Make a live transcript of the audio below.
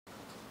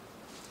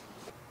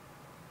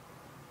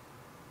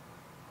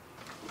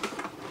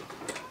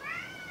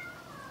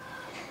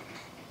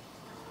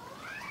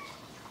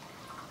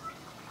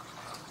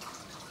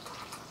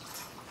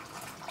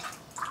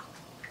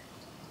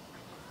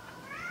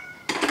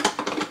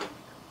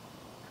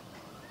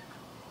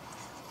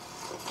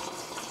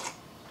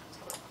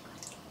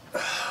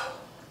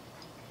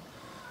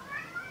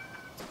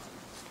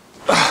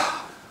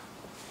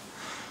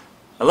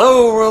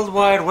Hello, World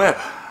Wide Web.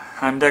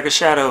 I'm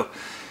Shado,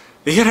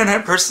 the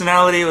internet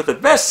personality with the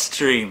best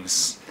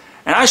dreams.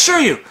 And I assure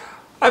you,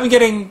 I've been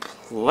getting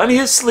plenty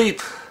of sleep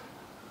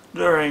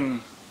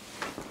during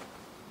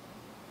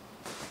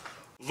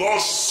the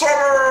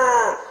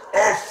Summer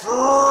of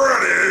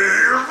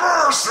Freddy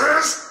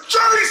versus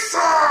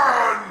Jason!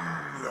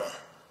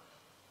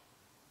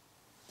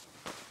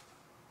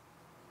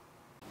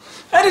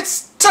 And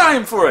it's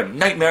time for A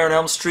Nightmare on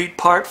Elm Street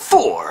Part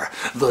 4,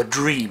 The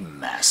Dream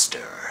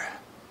Master.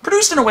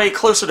 Produced in a way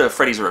closer to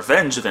Freddy's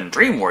Revenge than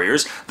Dream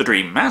Warriors, The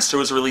Dream Master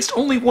was released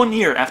only 1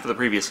 year after the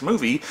previous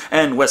movie,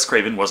 and Wes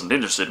Craven wasn't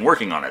interested in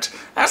working on it.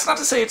 That's not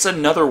to say it's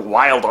another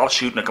wild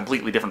offshoot in a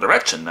completely different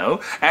direction, though,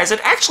 as it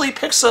actually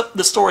picks up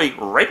the story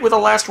right where the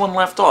last one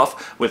left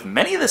off, with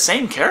many of the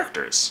same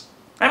characters.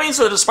 That means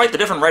that despite the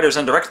different writers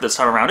and director this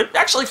time around, it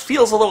actually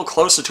feels a little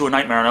closer to A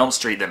Nightmare on Elm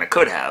Street than it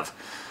could have.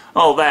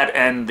 All that,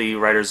 and the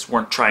writers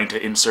weren't trying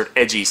to insert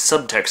edgy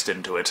subtext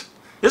into it.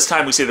 This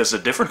time we see there's a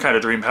different kind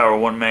of dream power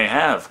one may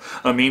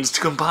have, a means to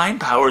combine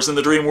powers in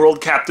the dream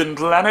world Captain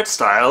Planet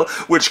style,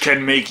 which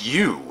can make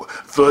you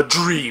the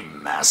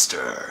Dream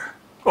Master.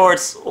 Or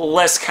it's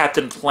less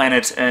Captain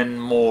Planet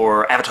and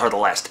more Avatar the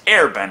Last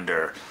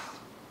Airbender.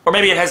 Or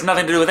maybe it has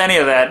nothing to do with any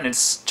of that and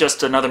it's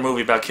just another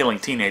movie about killing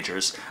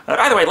teenagers.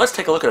 Either way, let's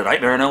take a look at A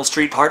Nightmare on Elm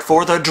Street Part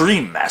 4, The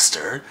Dream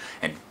Master,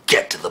 and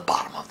get to the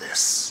bottom of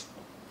this.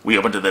 We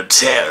open to the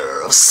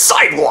terror of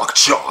sidewalk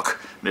chalk.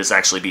 This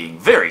actually being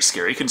very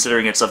scary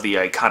considering it's of the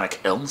iconic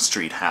Elm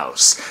Street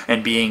house,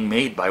 and being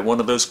made by one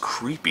of those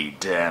creepy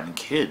damn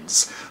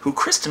kids, who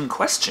Kristen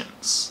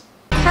questions.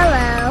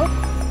 Hello.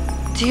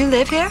 Do you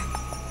live here?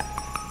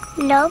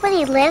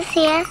 Nobody lives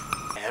here.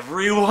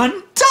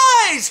 Everyone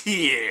dies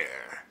here!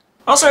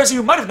 Also, as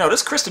you might have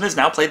noticed, Kristen is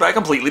now played by a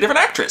completely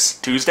different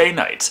actress, Tuesday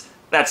Knight.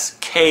 That's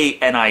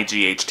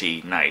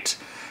K-N-I-G-H-T, Knight.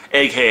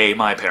 AKA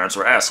My Parents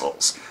Were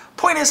Assholes.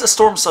 Point is, a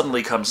storm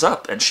suddenly comes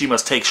up, and she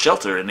must take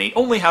shelter in the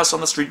only house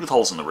on the street with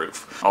holes in the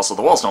roof. Also,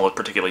 the walls don't look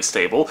particularly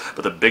stable,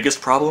 but the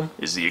biggest problem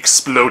is the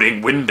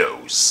exploding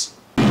windows.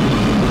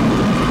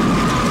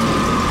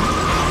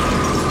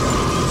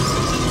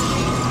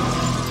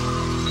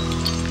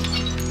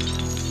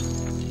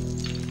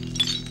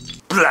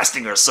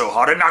 Blasting her so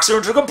hard it knocks her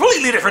into a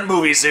completely different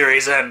movie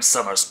series and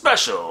summer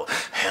special,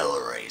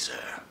 Hellraiser.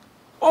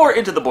 Or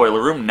into the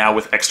boiler room, now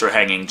with extra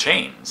hanging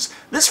chains.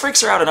 This freaks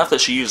her out enough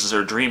that she uses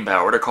her dream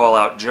power to call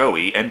out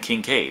Joey and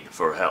Kincaid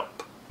for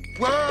help.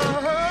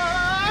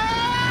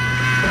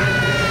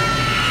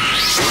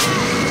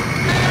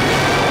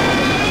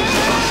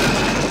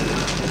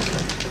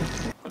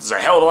 This is a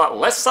hell of a lot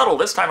less subtle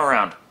this time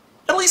around.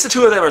 At least the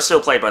two of them are still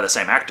played by the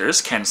same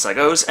actors, Ken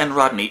Sagos and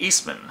Rodney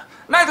Eastman.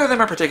 Neither of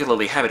them are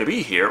particularly happy to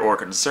be here or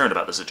concerned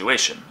about the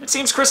situation. It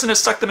seems Kristen has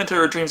stuck them into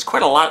her dreams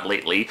quite a lot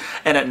lately,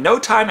 and at no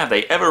time have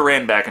they ever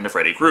ran back into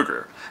Freddy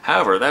Krueger.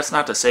 However, that's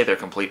not to say they're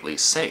completely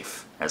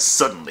safe, as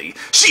suddenly,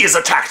 she is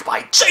attacked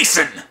by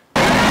Jason!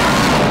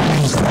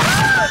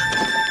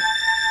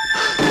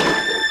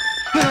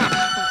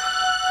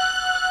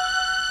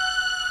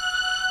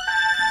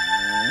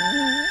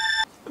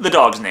 The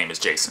dog's name is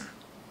Jason.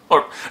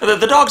 Or,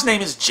 the dog's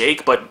name is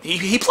Jake, but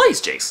he plays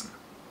Jason.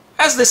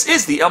 As this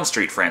is the Elm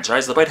Street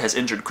franchise, the bite has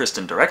injured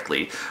Kristen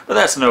directly, but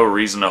that's no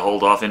reason to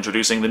hold off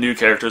introducing the new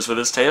characters for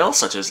this tale,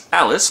 such as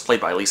Alice,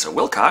 played by Lisa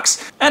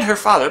Wilcox, and her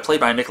father,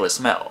 played by Nicholas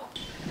Mell.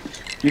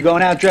 You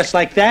going out dressed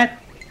like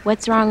that?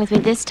 What's wrong with me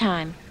this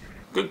time?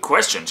 Good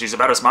question. She's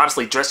about as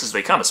modestly dressed as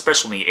they come,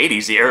 especially in the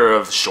 80s, the era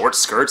of short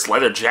skirts,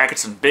 leather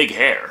jackets, and big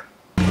hair.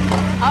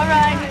 All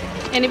right.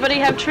 Anybody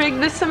have trig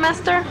this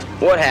semester?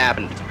 What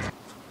happened?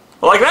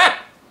 Like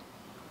that!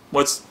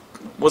 Was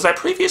that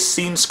previous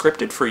scene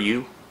scripted for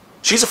you?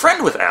 She's a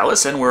friend with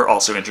Alice, and we're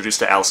also introduced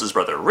to Alice's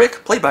brother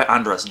Rick, played by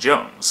Andras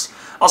Jones.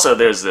 Also,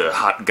 there's the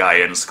hot guy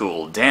in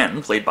school,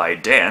 Dan, played by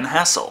Dan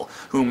Hassel,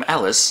 whom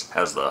Alice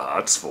has the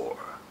hots for.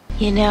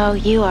 You know,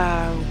 you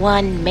are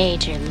one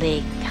major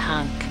league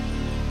hunk.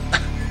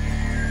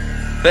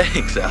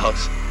 Thanks,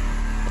 Alice.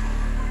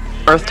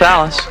 Earth to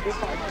Alice.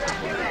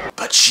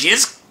 But she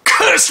is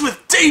cursed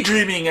with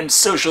daydreaming and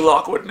social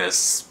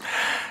awkwardness.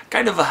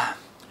 Kind of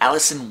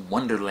Alice in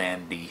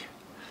Wonderland-y.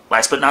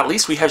 Last but not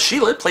least, we have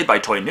Sheila, played by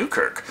Toy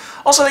Newkirk.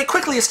 Also, they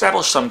quickly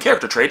establish some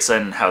character traits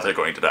and how they're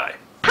going to die.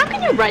 How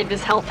can you write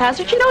this health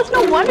hazard? You know, it's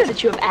no wonder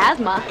that you have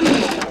asthma.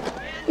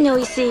 No,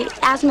 you see,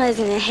 asthma is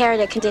an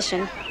inherited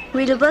condition.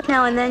 Read a book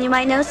now and then you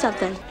might know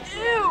something.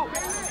 Ew!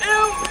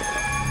 Ew!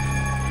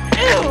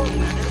 Ew!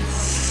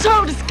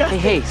 So disgusting.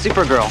 Hey,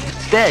 Supergirl.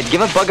 It's dead.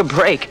 Give a bug a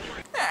break.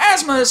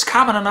 Asthma is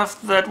common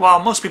enough that while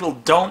most people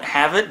don't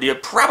have it, you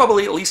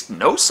probably at least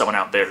know someone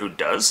out there who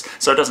does,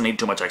 so it doesn't need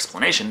too much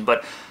explanation,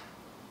 but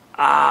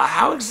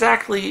how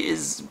exactly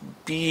is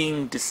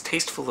being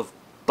distasteful of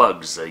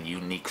bugs a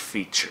unique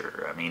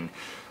feature? I mean,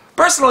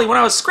 personally, when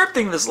I was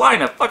scripting this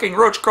line, a fucking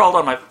roach crawled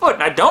on my foot,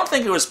 and I don't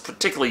think it was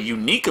particularly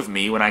unique of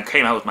me when I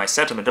came out with my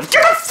sentiment of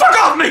 "GET THE FUCK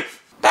OFF ME!"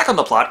 Back on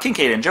the plot,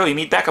 Kincaid and Joey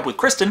meet back up with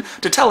Kristen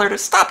to tell her to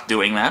stop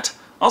doing that.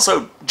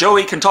 Also,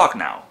 Joey can talk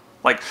now.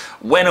 Like,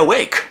 when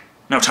awake.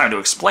 No time to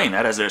explain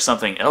that, as there's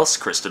something else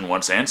Kristen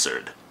once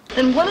answered.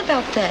 And what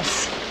about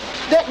this?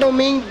 That don't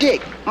mean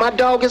dick. My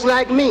dog is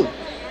like me.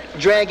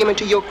 Drag him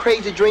into your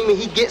crazy dream and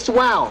he gets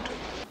wild.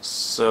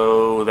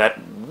 So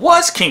that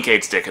was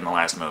Kincaid's dick in the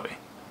last movie.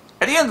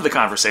 At the end of the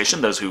conversation,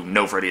 those who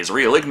know Freddy is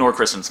real ignore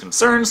Kristen's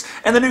concerns,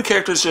 and the new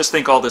characters just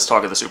think all this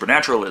talk of the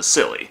supernatural is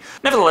silly.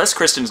 Nevertheless,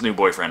 Kristen's new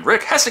boyfriend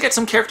Rick has to get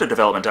some character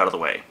development out of the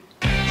way.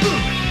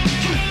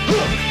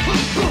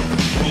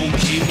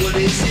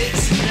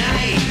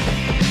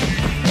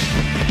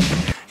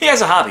 He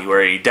has a hobby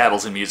where he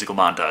dabbles in musical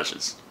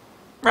montages.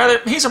 Rather,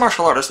 he's a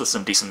martial artist with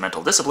some decent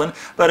mental discipline,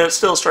 but it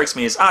still strikes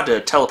me as odd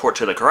to teleport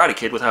to the Karate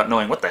Kid without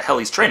knowing what the hell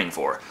he's training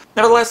for.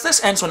 Nevertheless,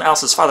 this ends when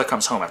Alice's father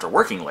comes home after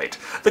working late,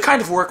 the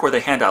kind of work where they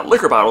hand out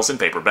liquor bottles in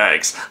paper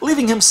bags,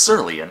 leaving him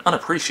surly and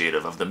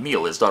unappreciative of the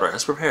meal his daughter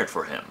has prepared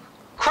for him.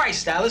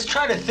 Christ, Alice,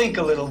 try to think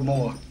a little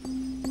more.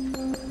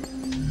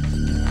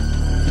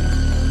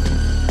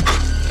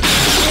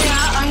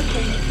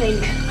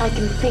 I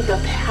can think of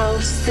how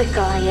sick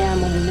I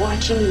am of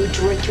watching you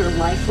drink your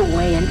life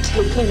away and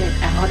taking it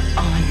out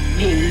on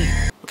me.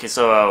 Okay,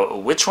 so,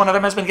 which one of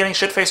them has been getting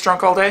shit-faced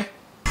drunk all day?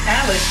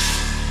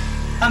 Alice,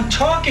 I'm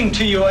talking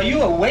to you. Are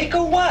you awake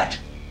or what?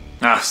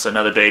 Ah, it's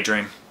another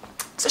daydream.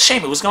 It's a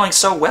shame, it was going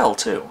so well,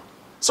 too.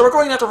 So we're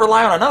going to have to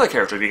rely on another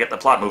character to get the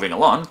plot moving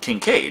along,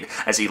 Kincaid,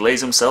 as he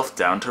lays himself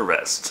down to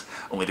rest,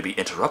 only to be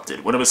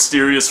interrupted when a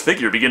mysterious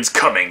figure begins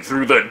coming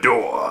through the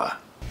door.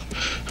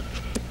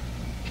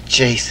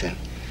 Jason.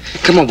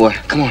 Come on, boy.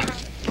 Come on.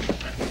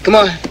 Come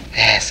on.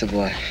 That's a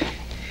boy.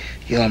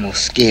 You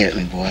almost scared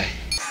me, boy.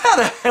 How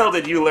the hell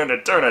did you learn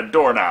to turn a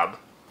doorknob?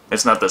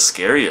 It's not the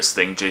scariest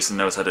thing Jason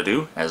knows how to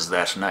do, as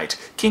that night,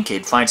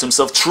 Kincaid finds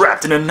himself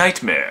trapped in a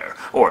nightmare,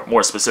 or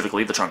more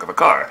specifically, the trunk of a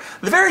car.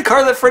 The very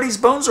car that Freddy's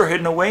bones were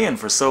hidden away in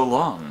for so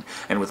long.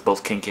 And with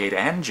both Kincaid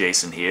and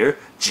Jason here,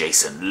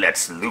 Jason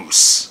lets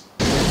loose.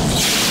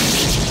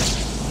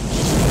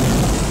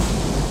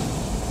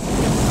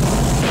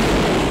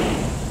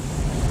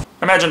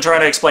 Imagine trying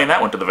to explain that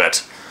one to the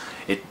vet.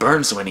 It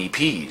burns when he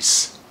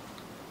pees.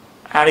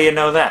 How do you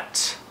know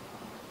that?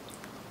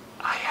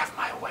 I have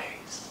my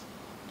ways.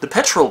 The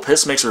petrol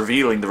piss makes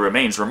revealing the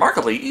remains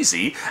remarkably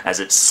easy, as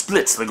it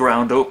splits the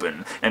ground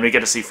open, and we get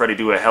to see Freddy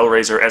do a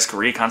Hellraiser-esque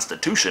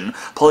reconstitution,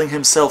 pulling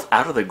himself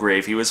out of the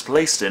grave he was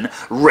placed in,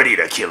 ready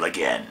to kill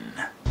again.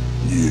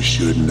 You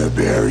shouldn't have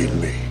buried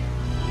me.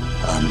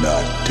 I'm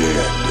not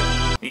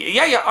dead.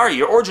 Yeah, you are.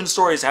 Your origin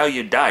story is how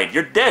you died.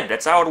 You're dead.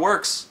 That's how it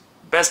works.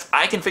 Best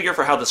I can figure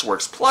for how this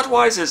works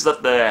plot-wise is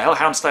that the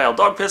Hellhound-style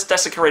dog piss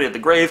desecrated the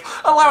grave,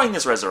 allowing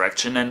his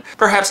resurrection, and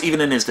perhaps even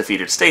in his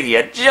defeated state he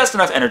had just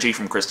enough energy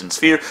from Kristen's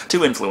fear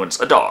to influence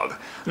a dog.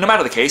 No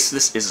matter the case,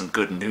 this isn't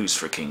good news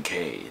for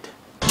Kincaid.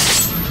 I'll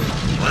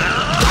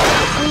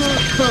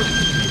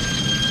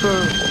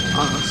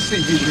see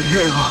you in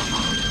hell.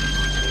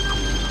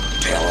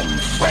 Tell him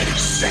Freddy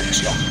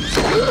sent you.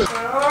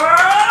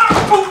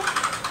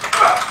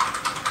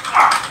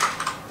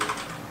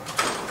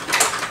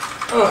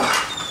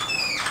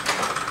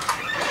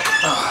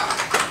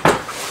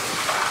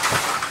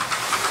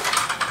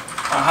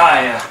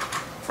 Hi,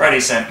 Freddy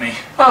sent me.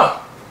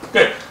 Oh,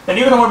 good. Then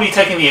you're going to want to be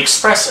taking the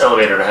express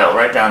elevator to hell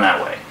right down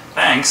that way.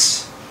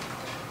 Thanks.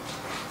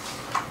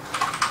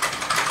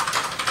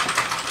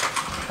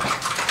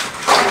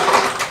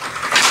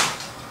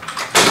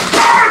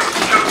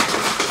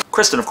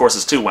 Kristen, of course,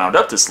 is too wound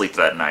up to sleep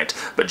that night,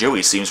 but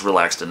Joey seems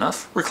relaxed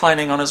enough,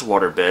 reclining on his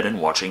waterbed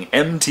and watching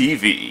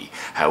MTV.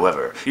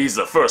 However, he's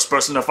the first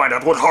person to find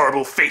out what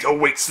horrible fate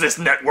awaits this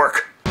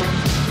network.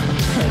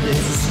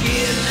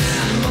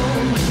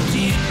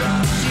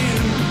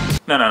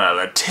 No,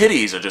 the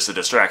titties are just a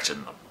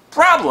distraction. The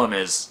problem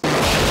is...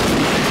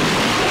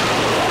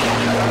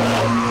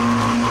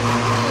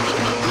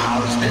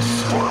 How's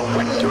this for a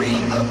wet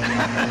dream?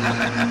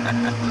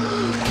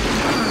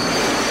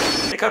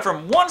 They cut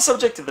from one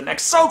subject to the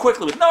next so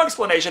quickly with no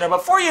explanation, and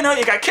before you know it,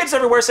 you got kids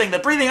everywhere saying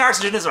that breathing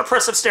oxygen is an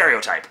oppressive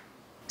stereotype.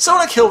 So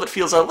in a kill that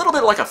feels a little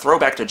bit like a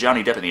throwback to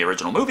Johnny Depp in the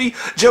original movie,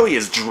 Joey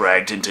is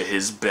dragged into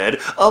his bed,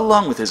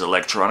 along with his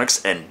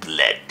electronics, and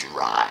bled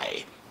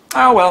dry.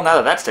 Oh well, now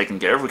that that's taken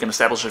care of, we can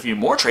establish a few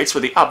more traits for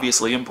the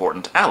obviously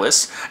important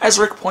Alice. As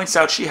Rick points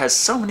out, she has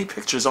so many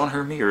pictures on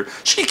her mirror,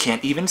 she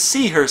can't even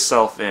see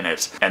herself in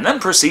it, and then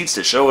proceeds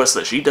to show us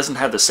that she doesn't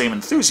have the same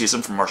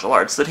enthusiasm for martial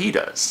arts that he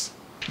does.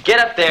 Get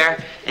up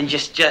there and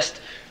just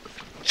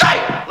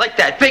like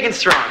that, big and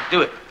strong.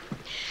 Do it.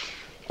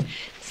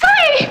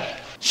 Sorry!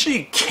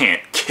 She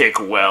can't kick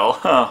well.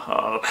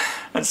 Oh,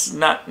 that's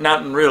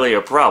not really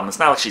a problem. It's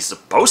not like she's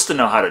supposed to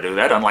know how to do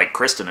that, unlike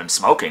Kristen and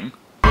smoking.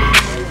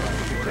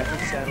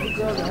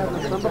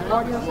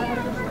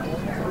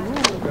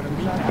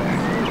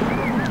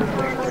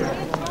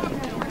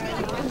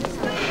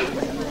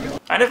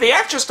 And if the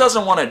actress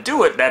doesn't want to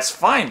do it, that's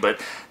fine,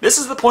 but this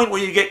is the point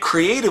where you get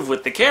creative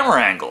with the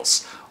camera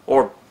angles,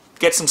 or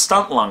get some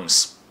stunt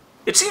lungs.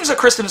 It seems that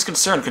Kristen is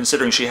concerned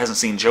considering she hasn't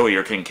seen Joey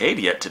or Kincaid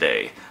yet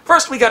today.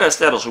 First, we gotta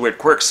establish a weird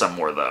quirk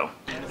somewhere, though.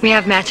 We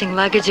have matching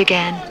luggage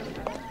again.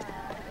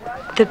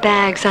 The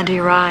bags under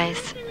your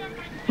eyes.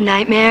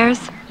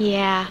 Nightmares?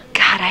 Yeah.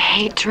 God, I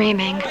hate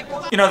dreaming.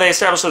 You know, they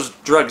established those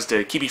drugs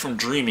to keep you from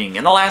dreaming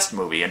in the last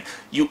movie, and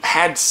you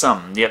had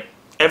some. Yet,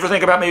 ever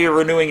think about maybe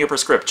renewing your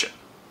prescription?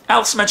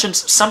 Alice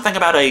mentions something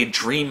about a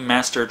Dream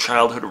Master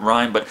childhood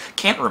rhyme, but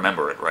can't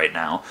remember it right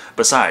now.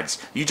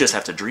 Besides, you just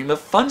have to dream of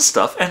fun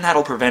stuff, and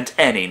that'll prevent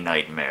any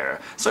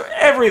nightmare. So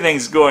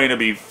everything's going to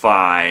be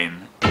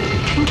fine.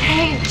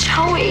 Kincaid,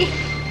 Joey.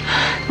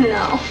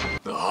 No.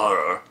 The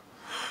horror.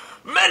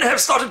 Men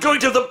have started going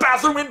to the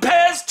bathroom in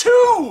pairs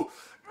too!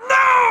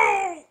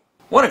 No!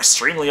 One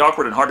extremely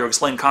awkward and hard to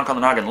explain conk on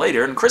the noggin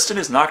later, and Kristen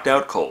is knocked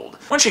out cold.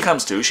 When she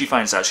comes to, she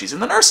finds out she's in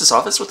the nurse's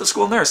office with the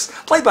school nurse,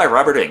 played by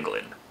Robert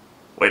Englund.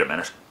 Wait a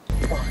minute.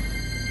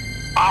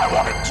 I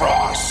want to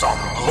draw some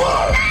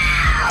blood.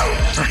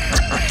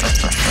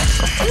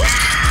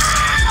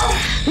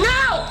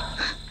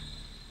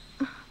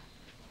 No!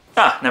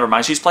 Ah, never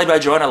mind. She's played by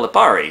Joanna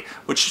Lipari,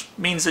 which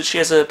means that she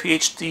has a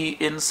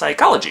PhD in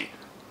psychology.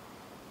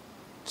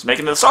 It's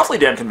making it awfully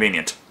damn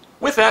convenient.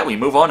 With that, we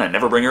move on and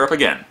never bring her up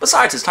again.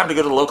 Besides, it's time to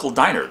go to the local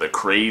diner, the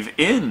Crave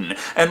Inn,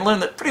 and learn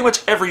that pretty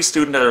much every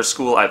student at our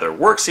school either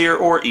works here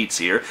or eats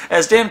here,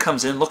 as Dan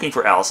comes in looking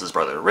for Alice's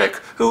brother Rick,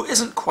 who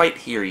isn't quite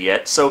here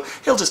yet, so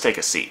he'll just take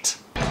a seat.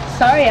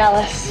 Sorry,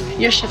 Alice.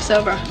 Your shift's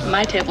over.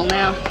 My table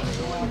now.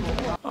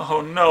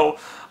 Oh no,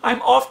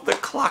 I'm off the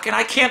clock and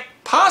I can't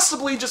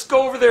possibly just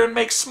go over there and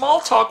make small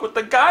talk with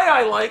the guy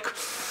I like.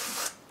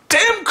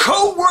 Damn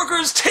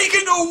co-workers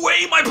taking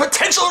away my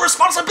potential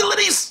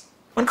responsibilities!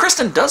 When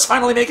Kristen does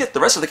finally make it, the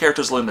rest of the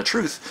characters learn the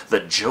truth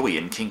that Joey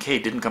and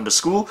Kincaid didn't come to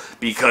school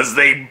because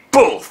they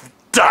both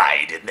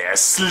died in their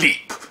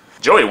sleep.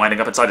 Joey winding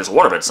up inside his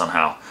waterbed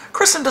somehow.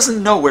 Kristen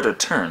doesn't know where to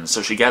turn,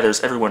 so she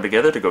gathers everyone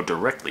together to go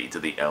directly to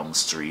the Elm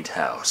Street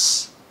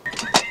house.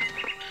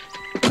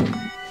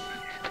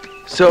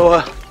 So,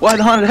 why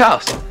the haunted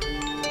house?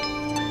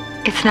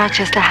 It's not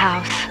just a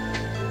house.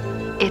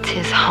 It's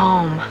his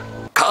home.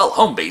 Call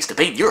Homebase to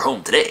paint your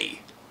home today.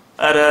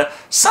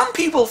 Some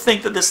people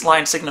think that this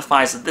line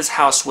signifies that this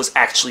house was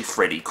actually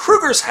Freddy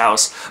Krueger's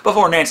house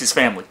before Nancy's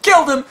family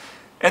killed him,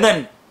 and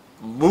then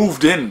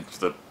moved into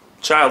the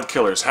child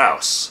killer's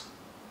house.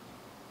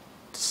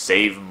 To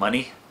save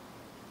money?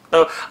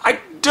 Though, I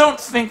don't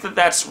think that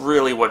that's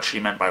really what she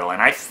meant by the line.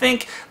 I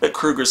think that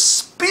Krueger's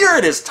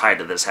spirit is tied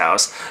to this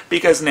house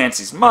because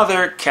Nancy's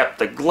mother kept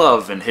the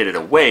glove and hid it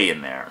away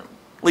in there.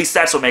 At least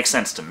that's what makes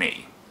sense to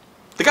me.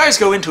 The guys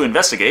go in to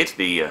investigate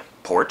the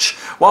porch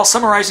while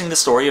summarizing the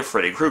story of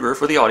Freddy Krueger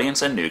for the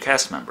audience and new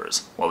cast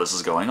members. While this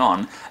is going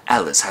on,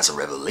 Alice has a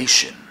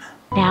revelation.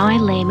 Now I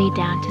lay me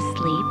down to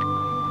sleep.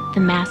 The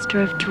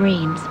master of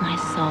dreams my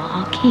soul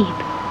I'll keep.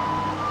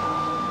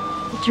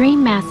 The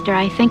Dream Master,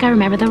 I think I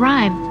remember the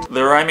rhyme.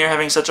 The rhyme you're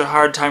having such a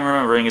hard time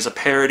remembering is a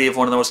parody of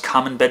one of the most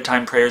common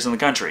bedtime prayers in the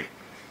country.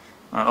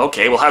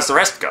 Okay, well how's the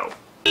rest go?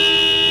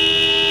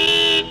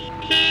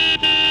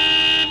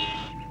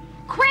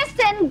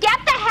 Kristen, get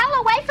the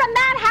hell away from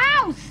that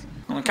house!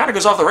 Well, it kind of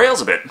goes off the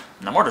rails a bit.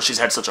 No wonder she's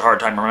had such a hard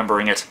time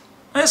remembering it.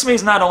 This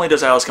means not only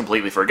does Alice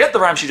completely forget the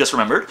rhyme she just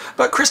remembered,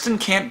 but Kristen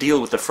can't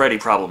deal with the Freddy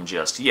problem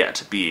just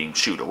yet, being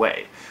shooed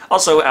away.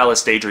 Also,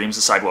 Alice daydreams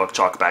the sidewalk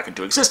chalk back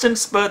into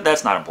existence, but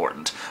that's not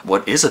important.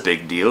 What is a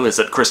big deal is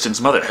that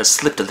Kristen's mother has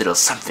slipped a little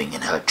something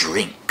in her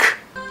drink.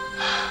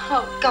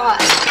 Oh, God.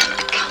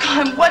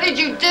 God, what did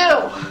you do?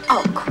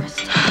 Oh,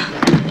 Kristen.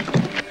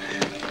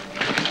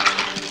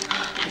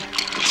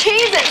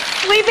 Jesus,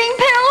 sleeping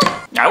pill?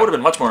 I would have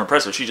been much more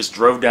impressed if she just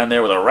drove down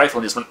there with a rifle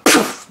and just went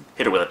poof,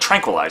 hit her with a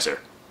tranquilizer.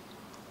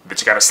 But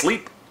you gotta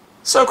sleep.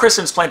 So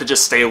Kristen's planned to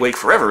just stay awake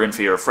forever in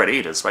fear of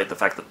Freddy, despite the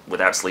fact that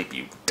without sleep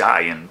you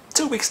die in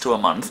 2 weeks to a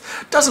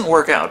month. Doesn't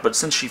work out, but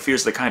since she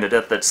fears the kind of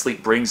death that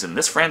sleep brings in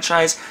this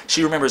franchise,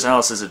 she remembers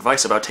Alice's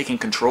advice about taking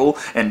control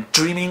and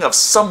dreaming of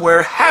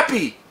somewhere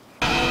happy.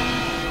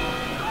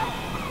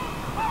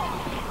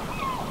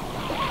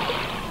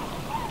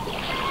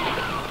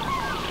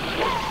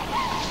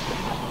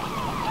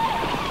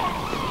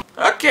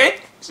 Okay,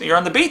 so you're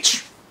on the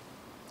beach.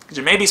 Could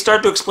you maybe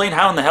start to explain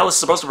how in the hell this is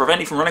supposed to prevent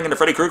you from running into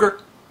Freddy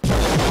Krueger?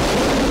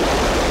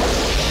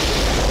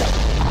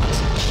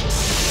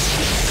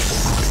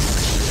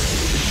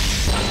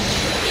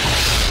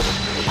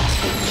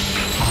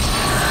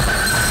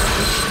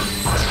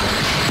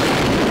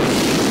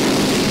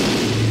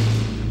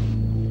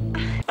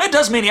 It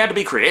does mean he had to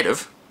be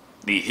creative.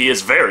 He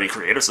is very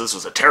creative, so this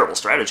was a terrible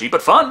strategy,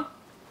 but fun.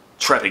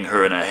 Trapping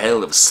her in a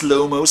hell of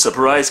slow-mo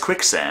surprise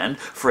quicksand,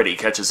 Freddy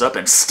catches up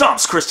and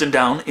stomps Kristen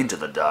down into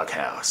the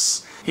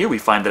doghouse. Here we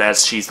find that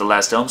as she's the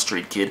last Elm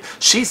Street kid,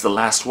 she's the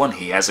last one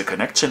he has a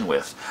connection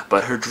with,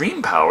 but her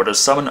dream power to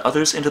summon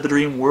others into the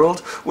dream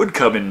world would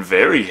come in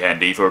very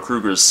handy for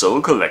Krueger's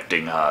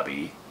soul-collecting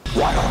hobby.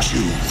 Why don't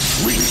you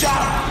reach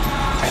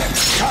out and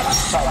touch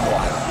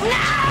someone?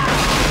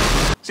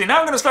 See, now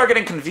I'm going to start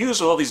getting confused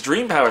with all these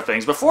dream power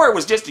things. Before it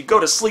was just you go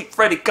to sleep,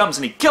 Freddy comes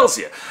and he kills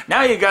you.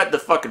 Now you got the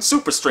fucking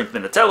super strength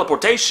and the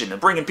teleportation and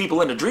bringing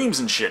people into dreams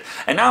and shit.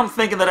 And now I'm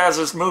thinking that as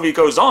this movie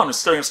goes on,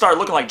 it's going to start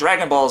looking like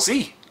Dragon Ball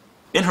Z.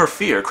 In her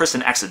fear,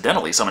 Kristen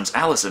accidentally summons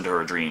Alice into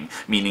her dream,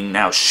 meaning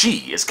now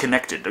she is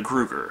connected to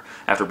Kruger.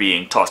 After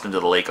being tossed into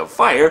the lake of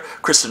fire,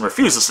 Kristen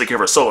refuses to give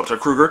her soul up to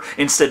Kruger,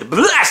 instead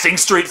blasting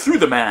straight through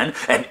the man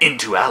and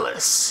into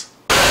Alice.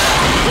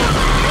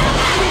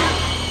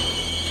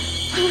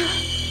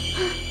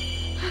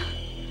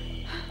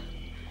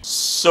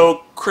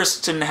 So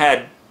Kristen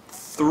had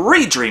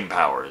 3 dream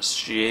powers.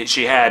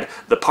 She had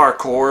the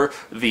parkour,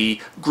 the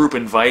group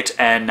invite,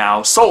 and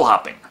now soul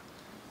hopping.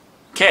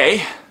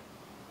 Okay.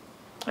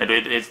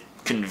 It's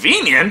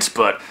convenient,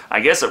 but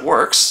I guess it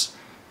works.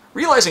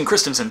 Realizing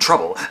Kristen's in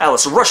trouble,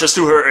 Alice rushes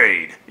to her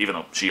aid, even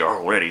though she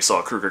already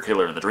saw Kruger kill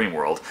her in the dream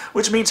world,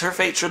 which means her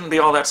fate shouldn't be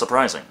all that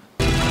surprising.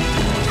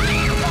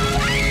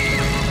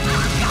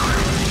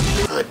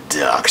 The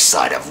dark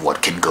side of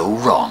what can go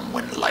wrong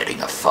when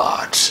lighting a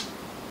fart.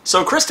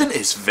 So Kristen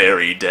is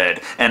very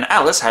dead, and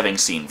Alice, having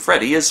seen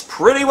Freddy, is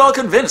pretty well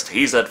convinced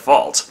he's at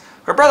fault.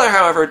 Her brother,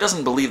 however,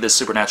 doesn't believe this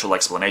supernatural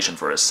explanation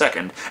for a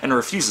second, and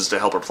refuses to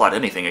help her plot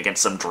anything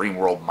against some dream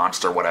world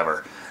monster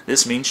whatever.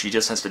 This means she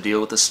just has to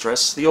deal with the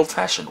stress the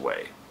old-fashioned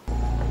way.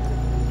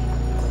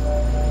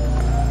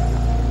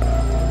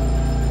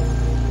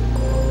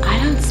 I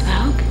don't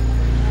smoke.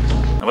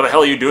 And what the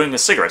hell are you doing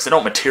with cigarettes? They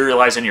don't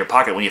materialize in your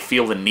pocket when you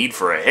feel the need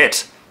for a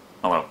hit.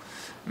 Although,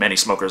 many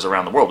smokers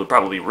around the world would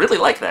probably really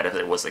like that if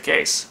it was the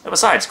case. And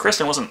besides,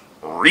 Kristen wasn't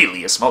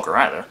really a smoker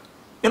either.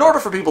 In order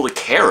for people to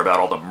care about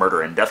all the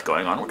murder and death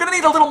going on, we're gonna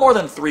need a little more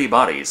than 3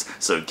 bodies,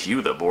 so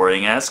cue the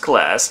boring-ass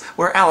class,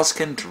 where Alice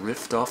can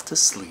drift off to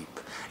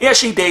sleep. Yeah,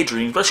 she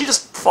daydreams, but she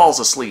just falls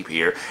asleep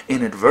here,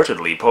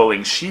 inadvertently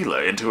pulling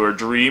Sheila into her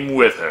dream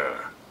with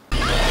her.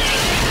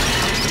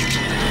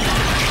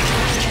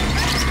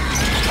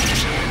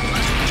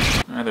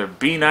 Either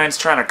B9's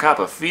trying to cop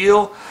a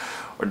feel,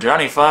 or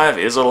Johnny 5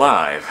 is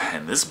alive,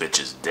 and this bitch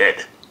is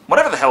dead.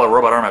 Whatever the hell a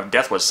robot arm of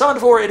death was summoned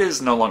for, it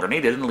is no longer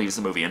needed and leaves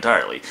the movie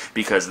entirely,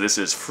 because this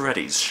is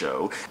Freddy's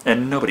show,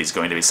 and nobody's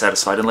going to be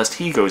satisfied unless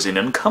he goes in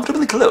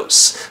uncomfortably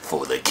close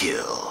for the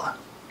kill.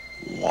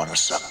 Wanna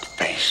suck the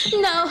face?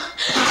 No.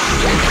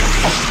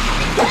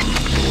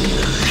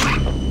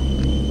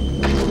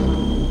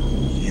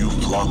 You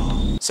flunked.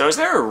 So is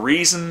there a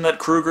reason that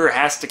Kruger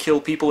has to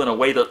kill people in a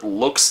way that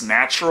looks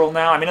natural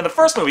now? I mean, in the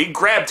first movie, he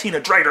grabbed Tina,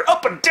 dragged her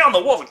up and down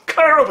the walls, and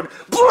cut her open,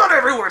 blood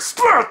everywhere,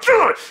 spurred through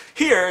her.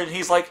 Here,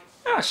 he's like,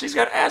 oh, she's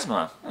got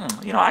asthma.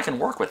 You know, I can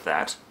work with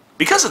that.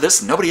 Because of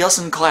this, nobody else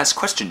in class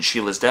questioned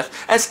Sheila's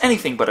death as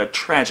anything but a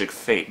tragic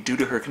fate due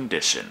to her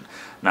condition.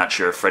 Not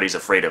sure if Freddy's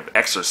afraid of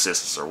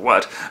exorcists or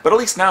what, but at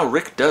least now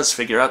Rick does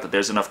figure out that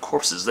there's enough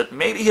corpses that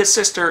maybe his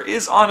sister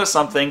is onto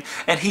something,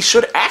 and he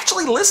should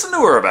actually listen to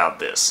her about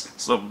this.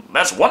 So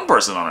that's one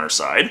person on her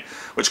side,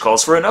 which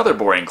calls for another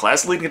boring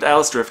class, leading to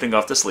Alice drifting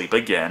off to sleep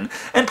again,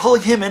 and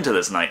pulling him into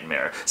this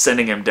nightmare,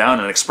 sending him down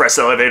an express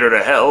elevator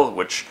to hell,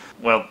 which,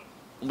 well,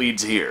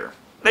 leads here.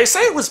 They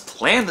say it was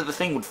planned that the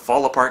thing would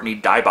fall apart and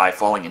he'd die by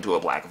falling into a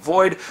black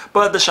void,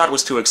 but the shot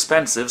was too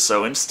expensive,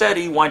 so instead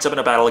he winds up in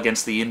a battle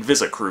against the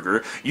Invisa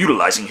Kruger,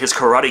 utilizing his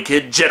Karate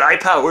Kid Jedi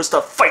powers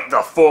to fight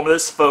the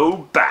formless foe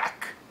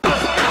back. How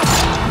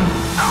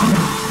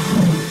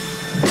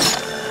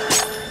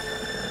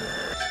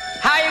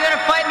are you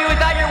gonna fight me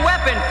without your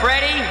weapon,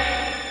 Freddy?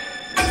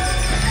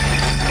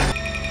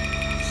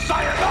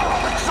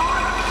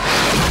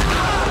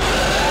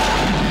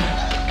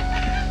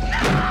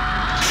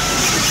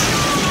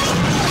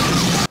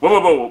 Whoa,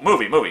 whoa,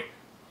 whoa, movie.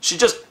 She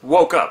just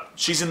woke up.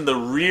 She's in the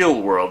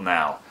real world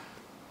now.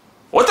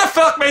 What the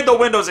fuck made the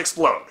windows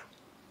explode?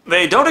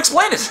 They don't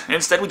explain it.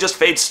 Instead, we just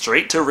fade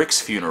straight to Rick's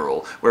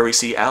funeral, where we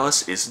see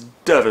Alice is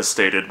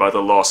devastated by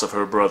the loss of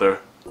her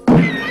brother.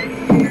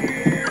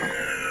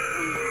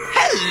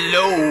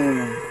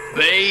 Hello,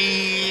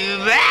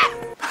 baby.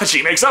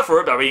 She makes up for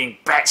it by being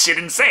batshit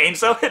insane,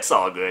 so it's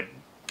all good.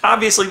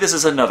 Obviously, this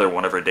is another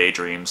one of her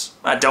daydreams.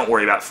 Don't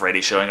worry about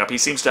Freddy showing up. He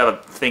seems to have a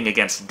thing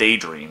against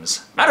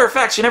daydreams. Matter of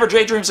fact, she never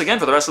daydreams again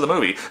for the rest of the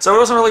movie, so it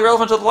wasn't really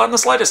relevant to the plot in the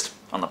slightest.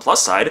 On the plus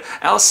side,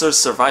 Alice's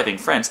surviving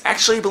friends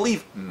actually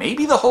believe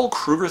maybe the whole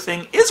Kruger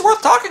thing is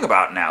worth talking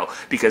about now,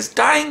 because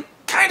dying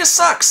kinda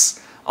sucks.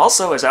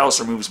 Also, as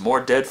Alice removes more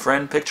dead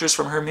friend pictures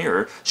from her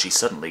mirror, she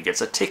suddenly gets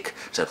a tick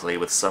to play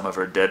with some of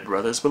her dead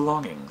brother's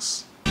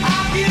belongings.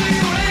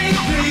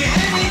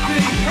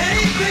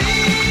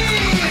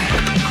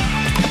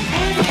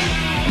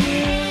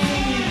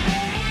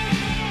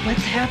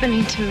 What's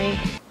happening to me?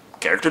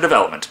 Character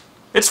development.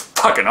 It's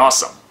fucking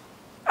awesome.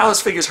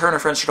 Alice figures her and her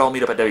friends should all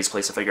meet up at Debbie's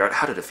place to figure out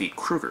how to defeat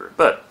Kruger,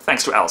 but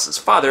thanks to Alice's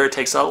father, it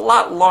takes a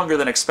lot longer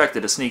than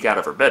expected to sneak out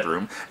of her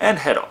bedroom and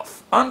head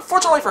off.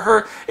 Unfortunately for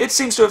her, it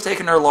seems to have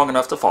taken her long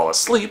enough to fall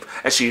asleep,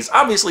 as she's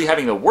obviously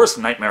having the worst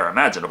nightmare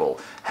imaginable,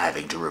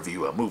 having to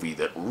review a movie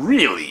that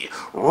really,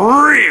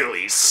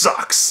 really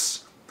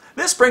sucks.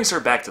 This brings her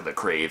back to the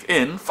Crave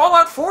in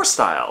Fallout 4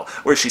 style,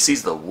 where she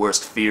sees the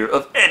worst fear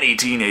of any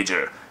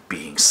teenager,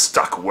 being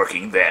stuck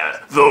working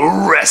there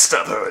the rest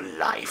of her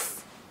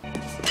life.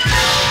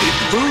 If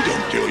food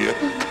don't kill you,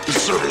 the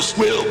service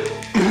will.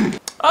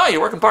 Oh,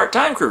 you're working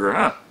part-time, Kruger,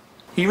 huh?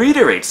 He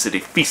reiterates that he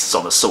feasts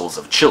on the souls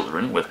of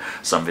children with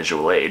some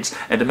visual aids,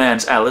 and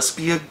demands Alice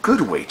be a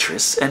good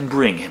waitress and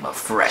bring him a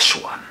fresh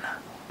one.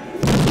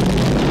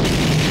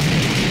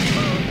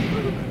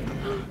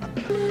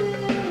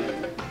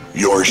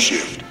 Your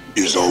shift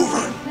is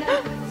over.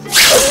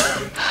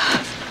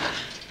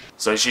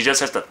 So she just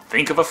has to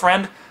think of a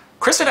friend?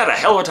 Kristen had a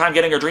hell of a time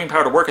getting her dream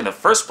power to work in the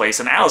first place,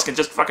 and Alice can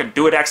just fucking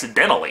do it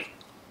accidentally.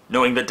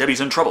 Knowing that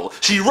Debbie's in trouble,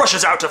 she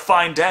rushes out to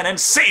find Dan and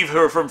save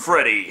her from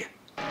Freddy.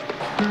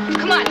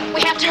 Come on,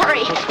 we have to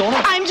hurry. What's going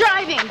on? I'm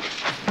driving.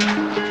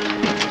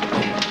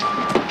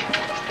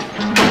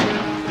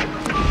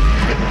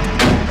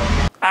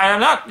 I'm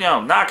not,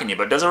 knocking you,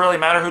 but does it really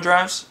matter who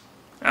drives?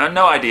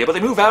 No idea, but they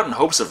move out in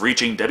hopes of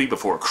reaching Debbie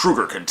before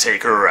Kruger can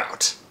take her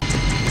out.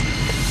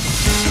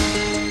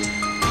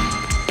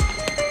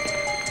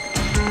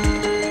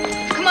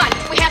 Come on,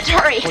 we have to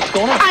hurry. What's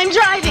going on? I'm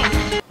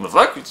driving. The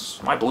fuck? Is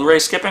my Blu-ray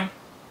skipping?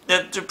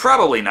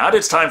 Probably not.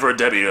 It's time for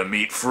Debbie to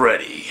meet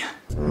Freddy.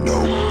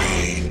 No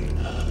pain,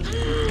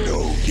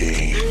 no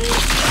gain.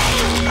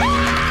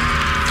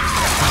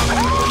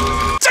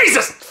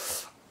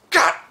 Jesus!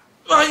 God!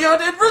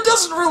 It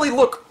doesn't really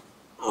look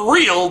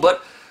real,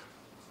 but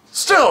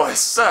still,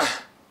 it's,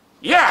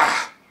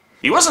 yeah.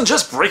 He wasn't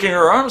just breaking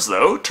her arms,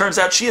 though. Turns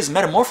out she is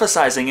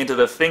metamorphosizing into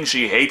the thing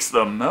she hates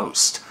the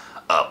most.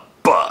 A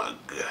bug.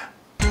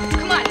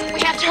 Come on, we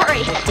have to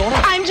hurry. What's going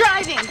on? I'm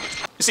driving.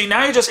 You see,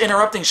 now you're just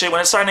interrupting shit when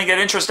it's starting to get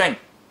interesting.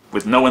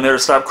 With no one there to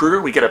stop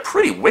Kruger, we get a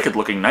pretty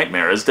wicked-looking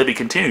nightmare as Debbie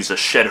continues to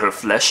shed her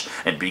flesh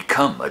and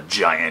become a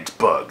giant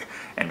bug,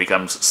 and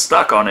becomes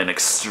stuck on an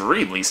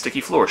extremely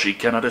sticky floor she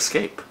cannot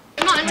escape.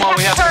 Come on,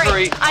 we have to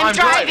hurry. I'm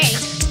driving.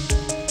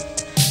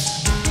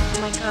 Oh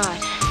my god.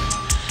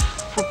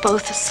 We're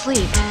both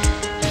asleep.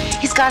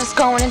 He's got us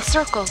going in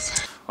circles.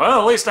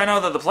 Well, at least I know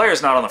that the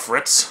player's not on the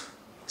fritz.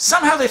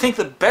 Somehow they think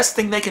the best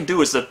thing they can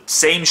do is the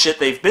same shit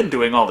they've been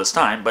doing all this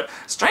time, but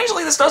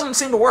strangely this doesn't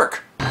seem to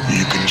work.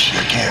 You can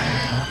check in,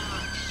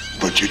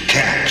 but you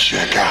can't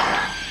check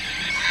out.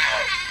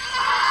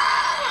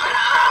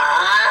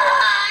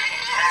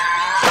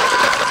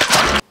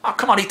 Oh,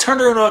 come on, he turned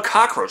her into a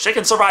cockroach. They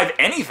can survive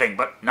anything,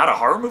 but not a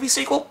horror movie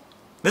sequel?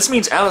 This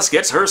means Alice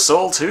gets her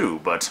soul too,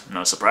 but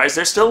no surprise,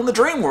 they're still in the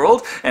dream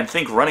world and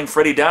think running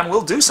Freddy down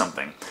will do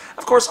something.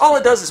 Of course, all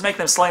it does is make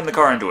them slam the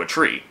car into a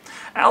tree.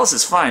 Alice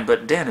is fine,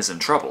 but Dan is in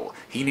trouble.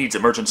 He needs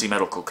emergency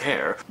medical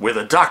care, where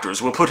the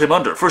doctors will put him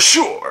under for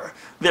sure.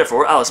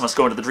 Therefore, Alice must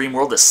go into the dream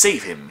world to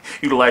save him,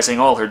 utilizing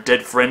all her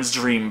dead friends'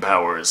 dream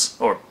powers.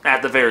 Or,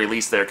 at the very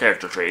least, their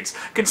character traits,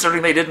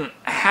 considering they didn't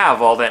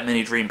have all that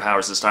many dream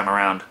powers this time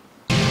around.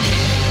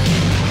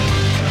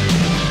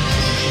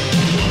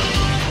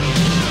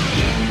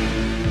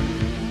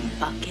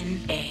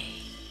 Fucking A.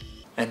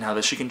 And now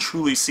that she can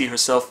truly see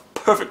herself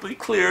perfectly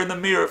clear in the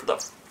mirror for the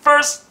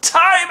first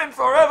time in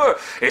forever,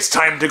 it's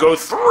time to go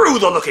through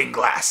the looking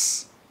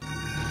glass.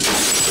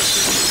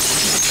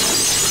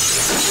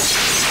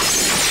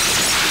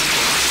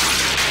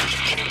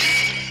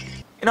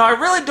 I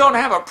really don't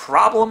have a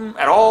problem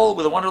at all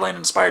with a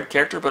Wonderland-inspired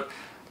character, but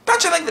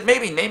don't you think that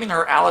maybe naming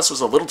her Alice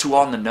was a little too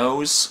on the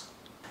nose?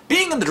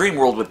 Being in the dream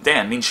world with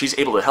Dan means she's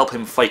able to help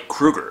him fight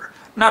Kruger.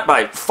 Not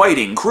by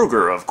fighting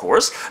Kruger, of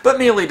course, but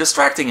merely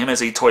distracting him as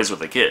he toys with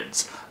the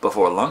kids.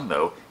 Before long,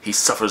 though, he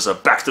suffers a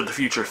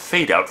back-to-the-future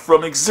fade-out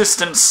from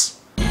existence.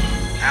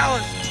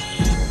 Alice!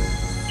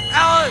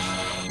 Alice!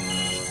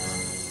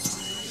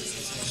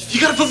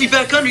 You gotta put me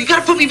back under. You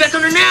gotta put me back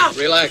under now!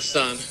 Relax,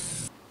 son.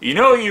 You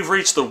know you've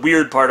reached the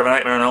weird part of A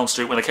Nightmare on Elm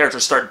Street when the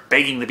characters start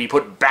begging to be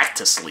put back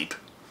to sleep.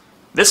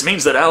 This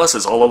means that Alice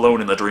is all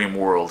alone in the dream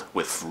world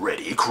with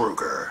Freddy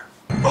Krueger.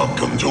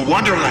 Welcome to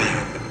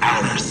Wonderland,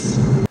 Alice.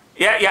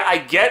 Yeah, I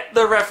get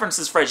the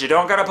references, Fred. You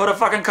don't gotta put a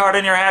fucking card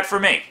in your hat for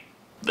me.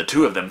 The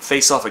two of them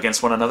face off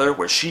against one another,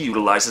 where she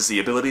utilizes the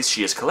abilities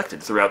she has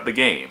collected throughout the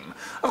game.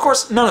 Of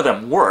course, none of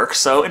them work,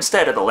 so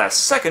instead, at the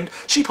last second,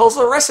 she pulls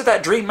the rest of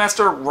that Dream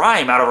Master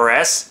rhyme out of her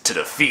ass to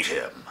defeat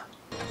him.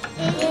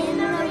 In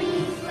the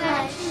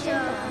reflection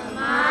of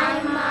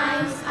my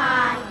mind's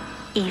eye,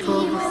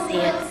 Evil will see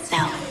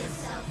itself.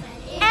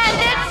 and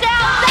it shall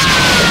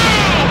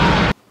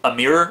die! A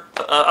mirror?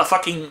 A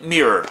fucking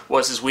mirror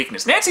was his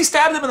weakness. Nancy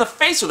stabbed him in the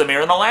face with a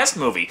mirror in the last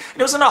movie,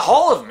 and it was in a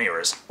hall of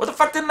mirrors. What the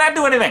fuck didn't that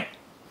do anything?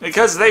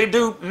 Because they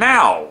do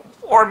now.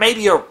 Or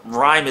maybe a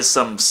rhyme is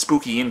some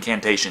spooky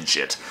incantation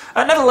shit.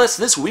 Nevertheless,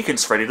 this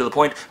weakens Freddy to the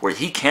point where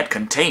he can't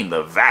contain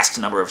the vast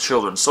number of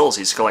children's souls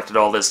he's collected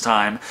all this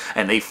time,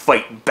 and they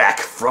fight back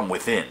from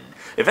within,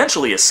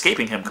 eventually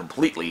escaping him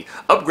completely,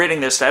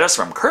 upgrading their status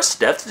from cursed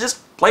death to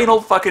just plain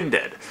old fucking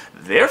dead.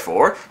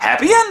 Therefore,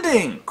 happy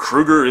ending!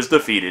 Krueger is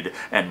defeated,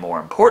 and more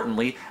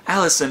importantly,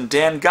 Alice and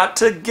Dan got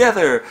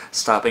together,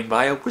 stopping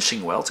by a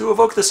wishing well to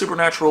evoke the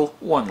supernatural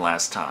one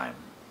last time.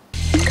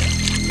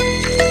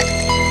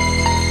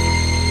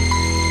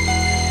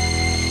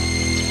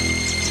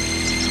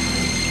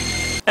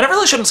 And it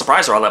really shouldn't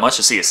surprise her all that much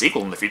to see a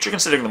sequel in the future,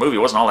 considering the movie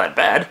wasn't all that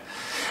bad.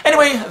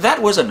 Anyway,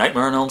 that was A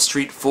Nightmare on Elm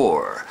Street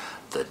 4,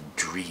 The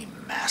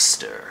Dream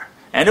Master.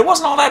 And it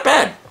wasn't all that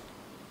bad.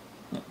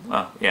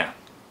 Well, yeah.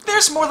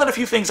 There's more than a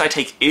few things I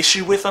take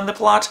issue with on the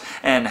plot,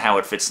 and how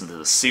it fits into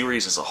the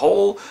series as a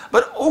whole,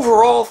 but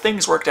overall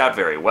things worked out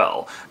very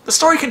well. The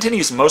story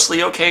continues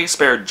mostly okay,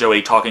 spared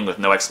Joey talking with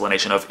no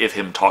explanation of if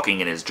him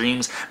talking in his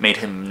dreams made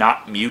him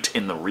not mute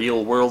in the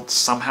real world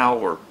somehow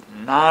or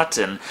not,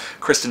 and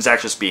Kristen's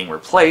actress being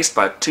replaced,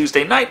 but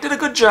Tuesday Night did a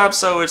good job,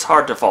 so it's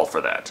hard to fault for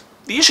that.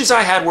 The issues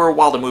I had were,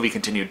 while the movie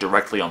continued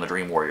directly on the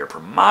Dream Warrior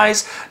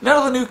premise, none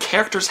of the new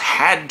characters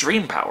had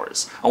dream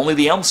powers, only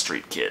the Elm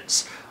Street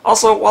kids.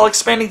 Also, while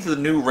expanding to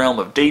the new realm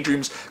of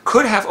daydreams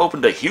could have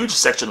opened a huge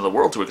section of the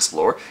world to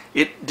explore,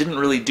 it didn't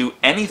really do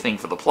anything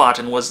for the plot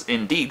and was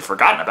indeed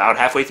forgotten about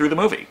halfway through the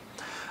movie.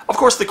 Of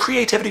course, the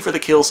creativity for the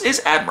kills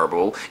is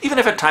admirable, even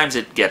if at times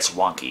it gets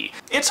wonky.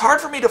 It's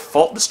hard for me to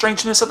fault the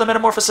strangeness of the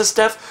Metamorphosis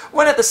death,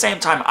 when at the same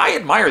time I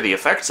admire the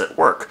effects at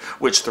work,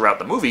 which throughout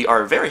the movie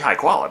are very high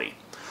quality.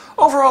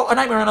 Overall, A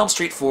Nightmare on Elm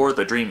Street 4: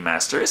 The Dream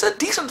Master is a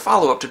decent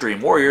follow-up to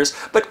Dream Warriors,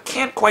 but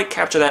can't quite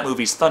capture that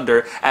movie's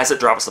thunder, as it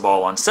drops the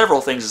ball on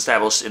several things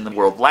established in the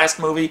world last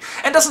movie,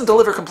 and doesn't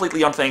deliver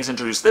completely on things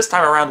introduced this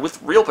time around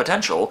with real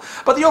potential,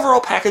 but the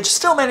overall package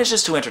still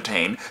manages to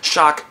entertain,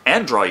 shock,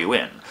 and draw you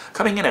in,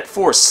 coming in at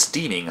 4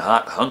 steaming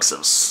hot hunks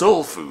of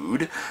soul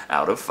food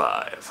out of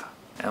 5.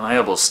 And my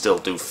elbows still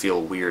do feel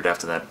weird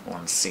after that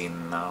one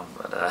scene, though,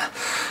 but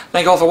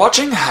thank you all for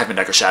watching. I've been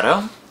Dr.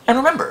 Shado, and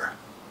remember,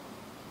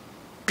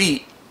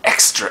 be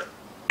extra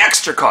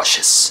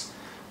cautious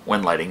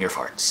when lighting your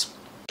farts.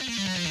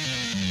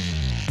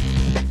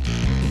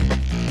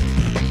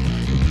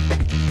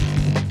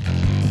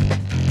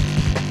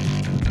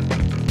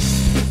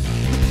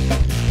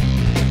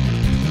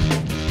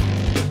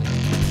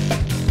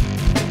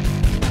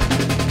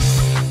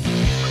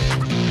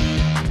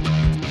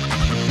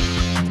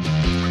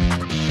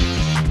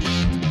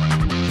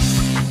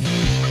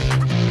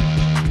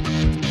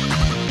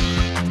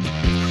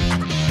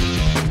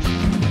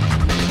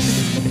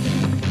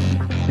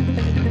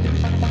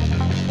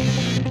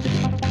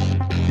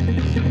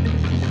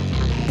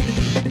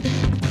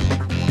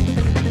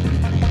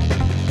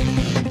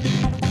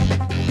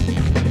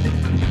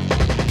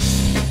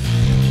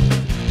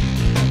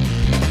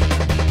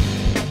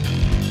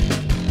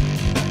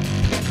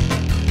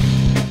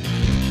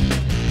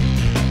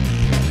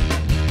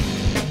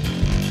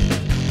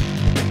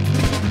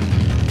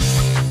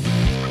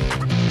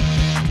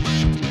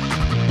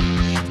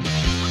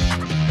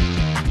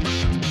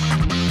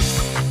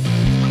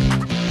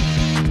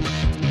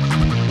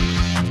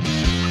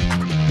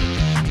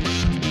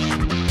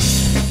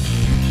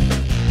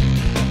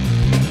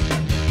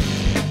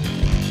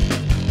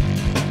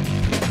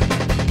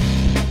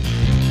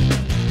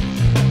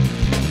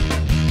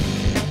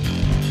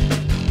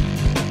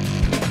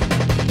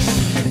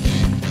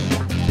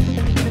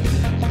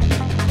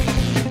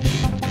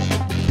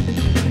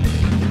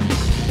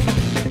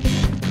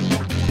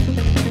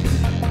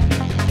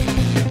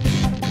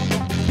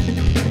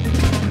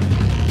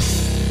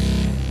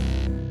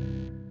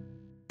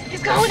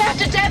 He's going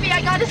after Debbie.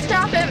 I gotta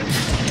stop him.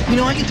 You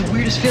know, I get the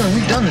weirdest feeling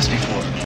we've done this before.